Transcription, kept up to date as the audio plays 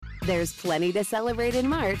There's plenty to celebrate in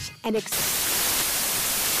March and National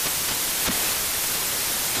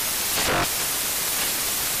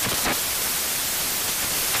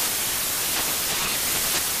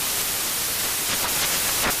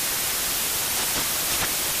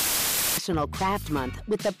Craft Month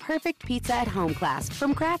with the perfect pizza at home class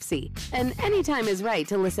from Craftsy. And anytime is right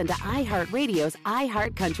to listen to iHeartRadio's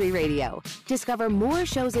iHeartCountry Radio. Discover more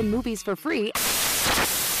shows and movies for free.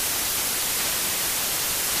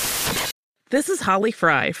 This is Holly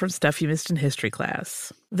Fry from Stuff You Missed in History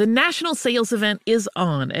class. The national sales event is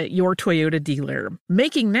on at your Toyota dealer,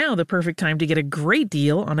 making now the perfect time to get a great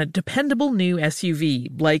deal on a dependable new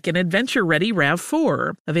SUV, like an adventure-ready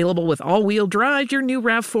RAV4. Available with all-wheel drive, your new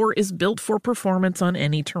RAV4 is built for performance on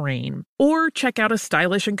any terrain. Or check out a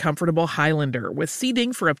stylish and comfortable Highlander with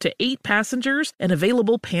seating for up to 8 passengers and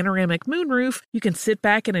available panoramic moonroof. You can sit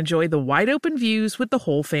back and enjoy the wide-open views with the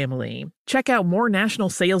whole family. Check out more national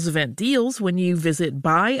sales event deals when you visit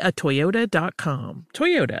buyatoyota.com.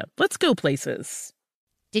 Toyota, let's go places.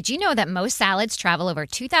 Did you know that most salads travel over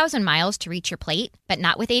 2,000 miles to reach your plate? But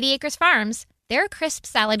not with 80 Acres Farms. Their crisp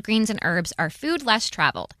salad greens and herbs are food less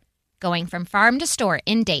traveled, going from farm to store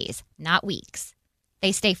in days, not weeks.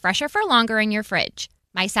 They stay fresher for longer in your fridge.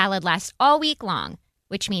 My salad lasts all week long,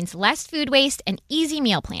 which means less food waste and easy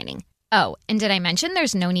meal planning. Oh, and did I mention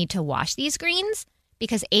there's no need to wash these greens?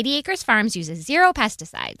 Because 80 Acres Farms uses 0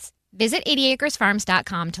 pesticides. Visit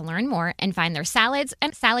 80acresfarms.com to learn more and find their salads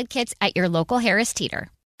and salad kits at your local Harris Teeter.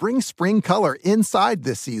 Bring spring color inside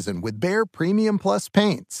this season with Behr Premium Plus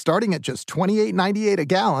paint, starting at just $28.98 a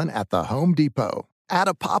gallon at the Home Depot. Add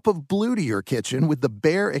a pop of blue to your kitchen with the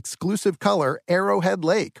Behr exclusive color Arrowhead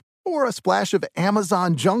Lake, or a splash of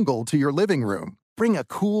Amazon Jungle to your living room. Bring a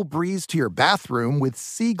cool breeze to your bathroom with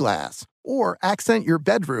Sea Glass, or accent your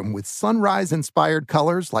bedroom with sunrise-inspired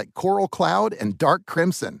colors like Coral Cloud and Dark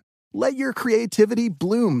Crimson. Let your creativity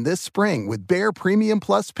bloom this spring with Behr Premium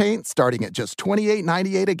Plus paint starting at just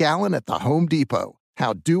 $28.98 a gallon at the Home Depot.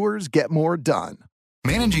 How doers get more done.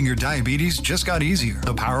 Managing your diabetes just got easier.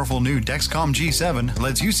 The powerful new Dexcom G7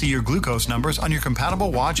 lets you see your glucose numbers on your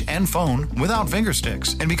compatible watch and phone without finger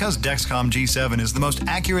sticks. And because Dexcom G7 is the most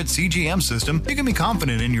accurate CGM system, you can be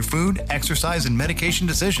confident in your food, exercise, and medication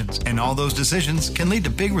decisions. And all those decisions can lead to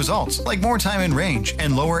big results, like more time in range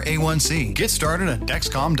and lower A1C. Get started at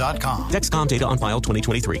Dexcom.com. Dexcom data on file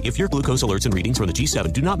 2023. If your glucose alerts and readings from the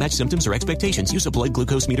G7 do not match symptoms or expectations, use a blood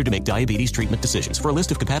glucose meter to make diabetes treatment decisions. For a list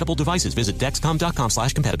of compatible devices, visit Dexcom.com/compatibility.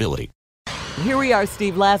 Here we are,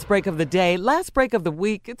 Steve. Last break of the day, last break of the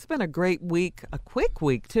week. It's been a great week, a quick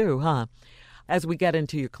week too, huh? As we get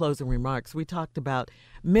into your closing remarks, we talked about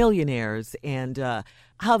millionaires and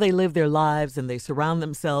how they live their lives and they surround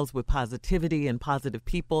themselves with positivity and positive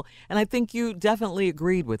people. And I think you definitely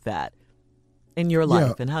agreed with that in your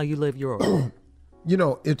life and how you live yours. You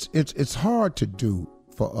know, it's hard to do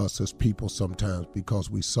for us as people sometimes because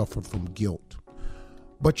we suffer from guilt.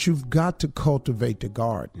 But you've got to cultivate the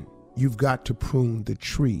garden. You've got to prune the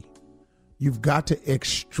tree. You've got to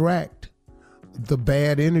extract the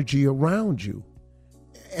bad energy around you.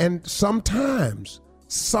 And sometimes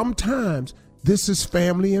this is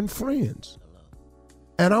family and friends.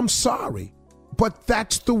 And I'm sorry, but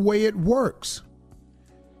that's the way it works.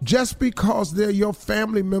 Just because they're your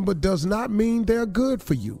family member does not mean they're good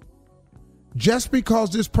for you. Just because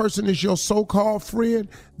this person is your so-called friend,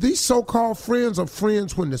 these so-called friends are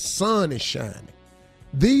friends when the sun is shining.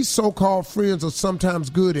 These so-called friends are sometimes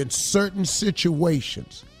good in certain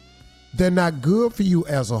situations. They're not good for you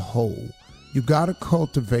as a whole. You've got to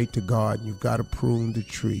cultivate the garden. You've got to prune the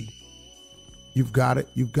tree. You've got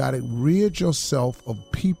to rid yourself of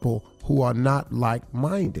people who are not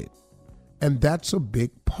like-minded. And that's a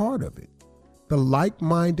big part of it. The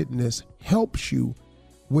like-mindedness helps you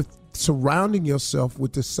with surrounding yourself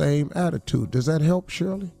with the same attitude. Does that help,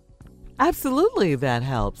 Shirley? Absolutely, that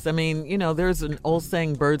helps. I mean, you know, there's an old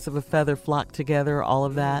saying, birds of a feather flock together, all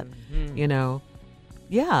of that, you know.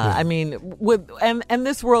 Yeah, I mean, and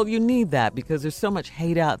this world, you need that because there's so much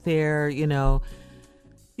hate out there, you know.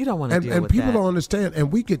 You don't want to deal with that. And people don't understand. And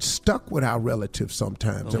we get stuck with our relatives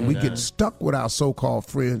sometimes. And we get stuck with our so-called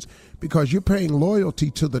friends because you're paying loyalty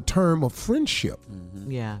to the term of friendship.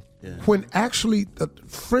 Yeah. When actually the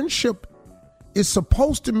friendship is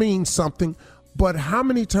supposed to mean something, but how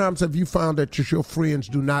many times have you found that your friends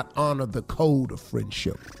do not honor the code of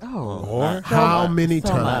friendship? How many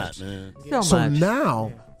times? So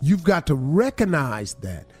now you've got to recognize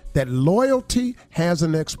that loyalty has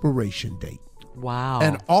an expiration date. Wow.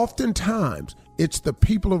 And oftentimes it's the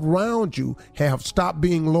people around you have stopped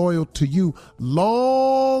being loyal to you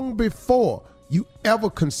long before you ever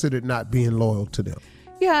considered not being loyal to them.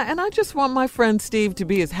 Yeah, and I just want my friend Steve to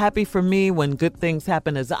be as happy for me when good things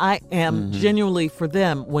happen as I am genuinely for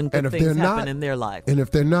them when good things happen in their life. And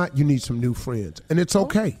if they're not, you need some new friends. And it's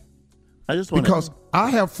okay. I just want Because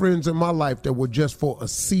I have friends in my life that were just for a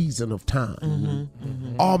season of time.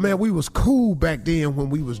 Oh, man, we was cool back then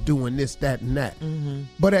when we was doing this, that, and that.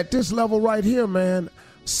 But at this level right here, man,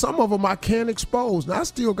 some of them I can't expose. Now, I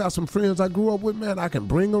still got some friends I grew up with, man, I can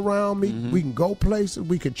bring around me. We can go places.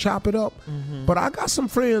 We can chop it up. But I got some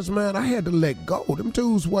friends, man, I had to let go. Them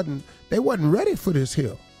dudes wasn't ready for this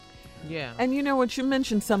here. Yeah. And you know what, you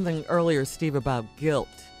mentioned something earlier, Steve, about guilt.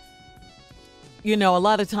 You know, a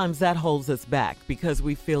lot of times that holds us back because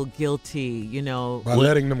we feel guilty, you know. By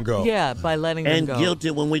letting them go. Yeah, by letting them go. And guilty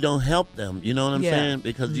when we don't help them, you know what I'm saying?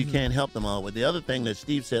 Because you can't help them all. But the other thing that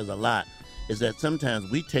Steve says a lot is that sometimes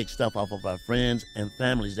we take stuff off of our friends and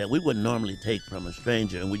families that we wouldn't normally take from a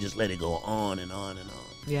stranger, and we just let it go on and on and on.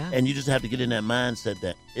 Yeah. And you just have to get in that mindset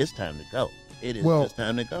that it's time to go. It is just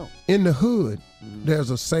time to go. In the hood, there's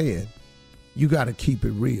a saying, you got to keep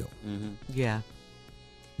it real. Yeah.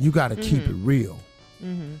 You got to keep it real.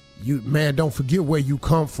 You, man, don't forget where you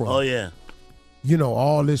come from. Oh, yeah. You know,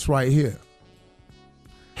 all this right here.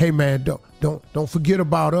 Hey, man, don't forget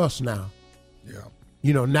about us now. Yeah.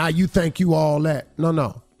 You know, now you think you all that.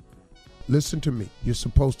 No. Listen to me. You're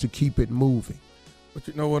supposed to keep it moving. But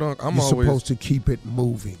you know what, Unc? You're supposed to keep it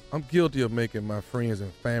moving. I'm guilty of making my friends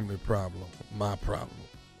and family problem my problem.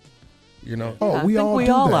 You know? Oh, we all do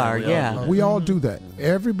that. are. We all do that.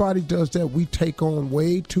 Everybody does that. We take on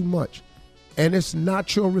way too much. And it's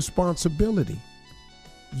not your responsibility.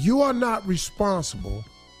 You are not responsible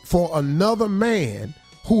for another man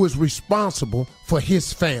who is responsible for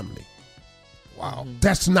his family. Wow.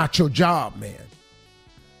 That's not your job, man.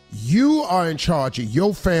 You are in charge of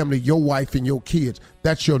your family, your wife, and your kids.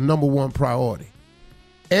 That's your number one priority.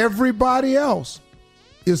 Everybody else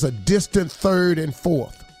is a distant third and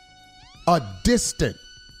fourth. A distant.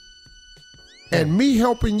 And me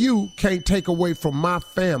helping you can't take away from my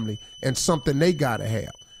family and something they got to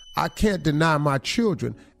have. I can't deny my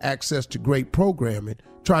children access to great programming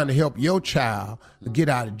trying to help your child get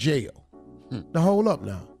out of jail. Now, hold up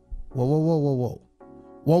now. Whoa.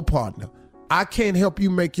 Whoa, partner. I can't help you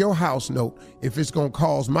make your house note if it's going to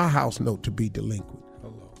cause my house note to be delinquent.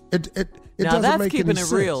 Hello. It now doesn't that's make keeping any it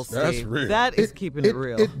sense. real, Steve. That's real. That is keeping it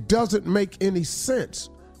real. It doesn't make any sense.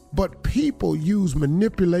 But people use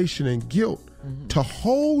manipulation and guilt to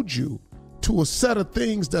hold you to a set of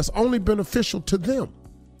things that's only beneficial to them.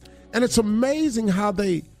 And it's amazing how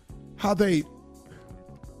they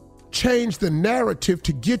change the narrative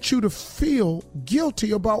to get you to feel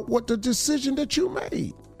guilty about what the decision that you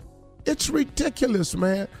made. It's ridiculous,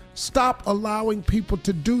 man. Stop allowing people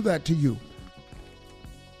to do that to you.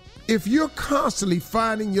 If you're constantly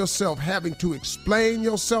finding yourself having to explain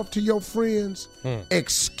yourself to your friends,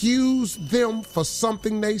 excuse them for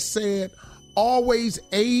something they said, always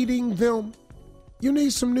aiding them, you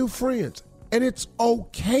need some new friends. And it's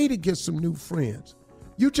okay to get some new friends.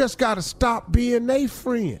 You just got to stop being their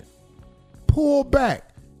friend. Pull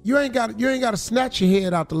back. You ain't got to snatch your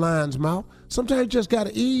head out the lion's mouth. Sometimes you just got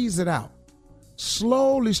to ease it out.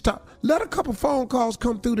 Slowly stop. Let a couple phone calls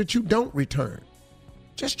come through that you don't return.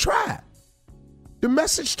 Just try it. The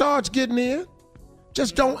message starts getting in.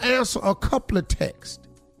 Just don't answer a couple of texts.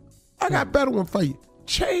 I got a better one for you.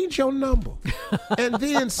 Change your number and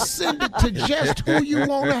then send it to just who you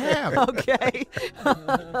want to have. Okay.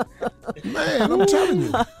 Man, I'm telling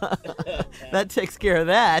you. That takes care of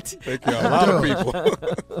that. Take care of a lot of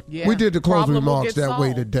people. Yeah. We did the closing Problem will remarks get that way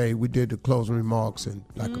solved. today. We did the closing remarks and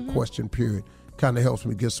like a question period. Kind of helps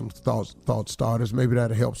me get some thought starters. Maybe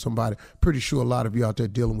that'll help somebody. Pretty sure a lot of you out there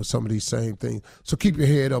dealing with some of these same things. So keep your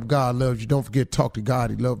head up. God loves you. Don't forget to talk to God.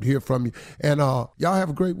 He'd love to hear from you. And y'all have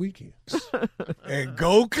a great weekend. And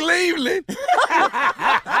go Cleveland.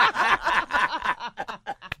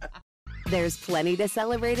 There's plenty to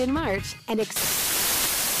celebrate in March and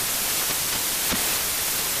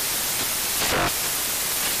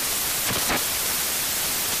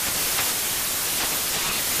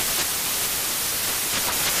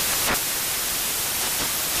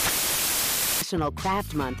National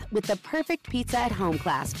Craft Month with the perfect pizza at home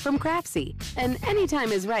class from Craftsy. And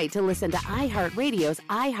anytime is right to listen to iHeartRadio's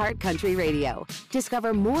iHeart Country Radio.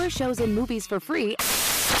 Discover more shows and movies for free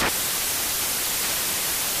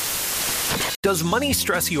Does money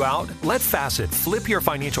stress you out? Let Facet flip your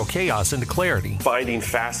financial chaos into clarity. Finding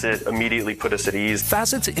Facet immediately put us at ease.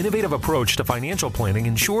 Facet's innovative approach to financial planning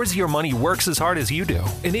ensures your money works as hard as you do,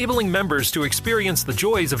 enabling members to experience the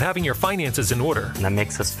joys of having your finances in order. And that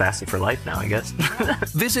makes us Facet for life now, I guess.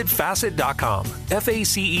 Visit Facet.com,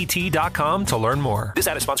 FACET.com to learn more. This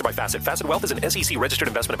ad is sponsored by Facet. Facet Wealth is an SEC registered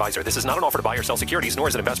investment advisor. This is not an offer to buy or sell securities, nor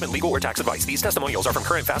is it investment, legal, or tax advice. These testimonials are from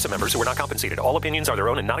current Facet members who are not compensated. All opinions are their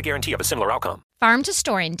own and not a guarantee of a similar outcome. Farm to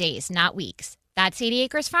store in days, not weeks. That's 80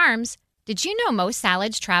 Acres Farms. Did you know most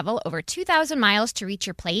salads travel over 2,000 miles to reach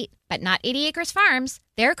your plate? But not 80 Acres Farms.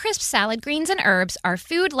 Their crisp salad greens and herbs are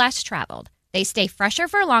food less traveled. They stay fresher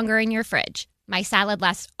for longer in your fridge. My salad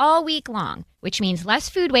lasts all week long, which means less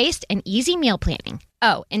food waste and easy meal planning.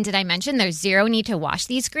 Oh, and did I mention there's zero need to wash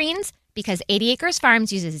these greens? Because 80 Acres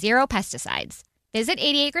Farms uses zero pesticides. Visit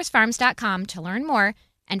 80acresfarms.com to learn more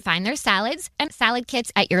and find their salads and salad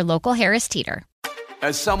kits at your local Harris Teeter.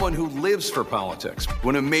 As someone who lives for politics,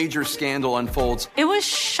 when a major scandal unfolds, it was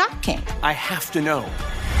shocking. I have to know,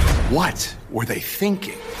 what were they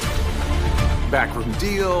thinking? Backroom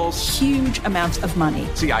deals, huge amounts of money,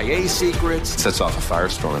 CIA secrets, sets off a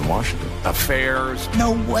firestorm in Washington, affairs.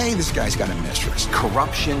 No way this guy's got a mistress.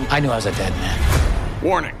 Corruption. I knew I was a dead man.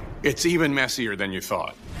 Warning, it's even messier than you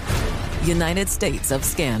thought. United States of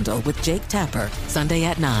Scandal with Jake Tapper, Sunday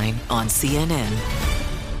at 9 on CNN.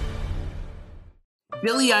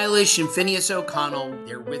 Billie Eilish and Phineas O'Connell,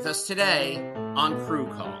 they're with us today on Crew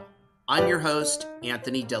Call. I'm your host,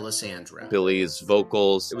 Anthony D'Alessandro. Billie's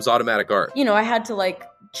vocals, it was automatic art. You know, I had to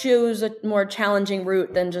choose a more challenging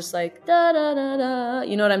route than just da da da da.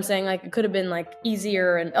 You know what I'm saying? It could have been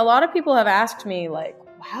easier. And a lot of people have asked me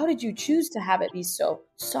how did you choose to have it be so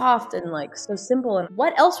soft and so simple? And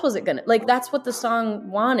what else was it gonna that's what the song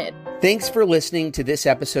wanted. Thanks for listening to this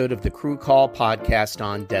episode of the Crew Call podcast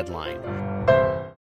on Deadline.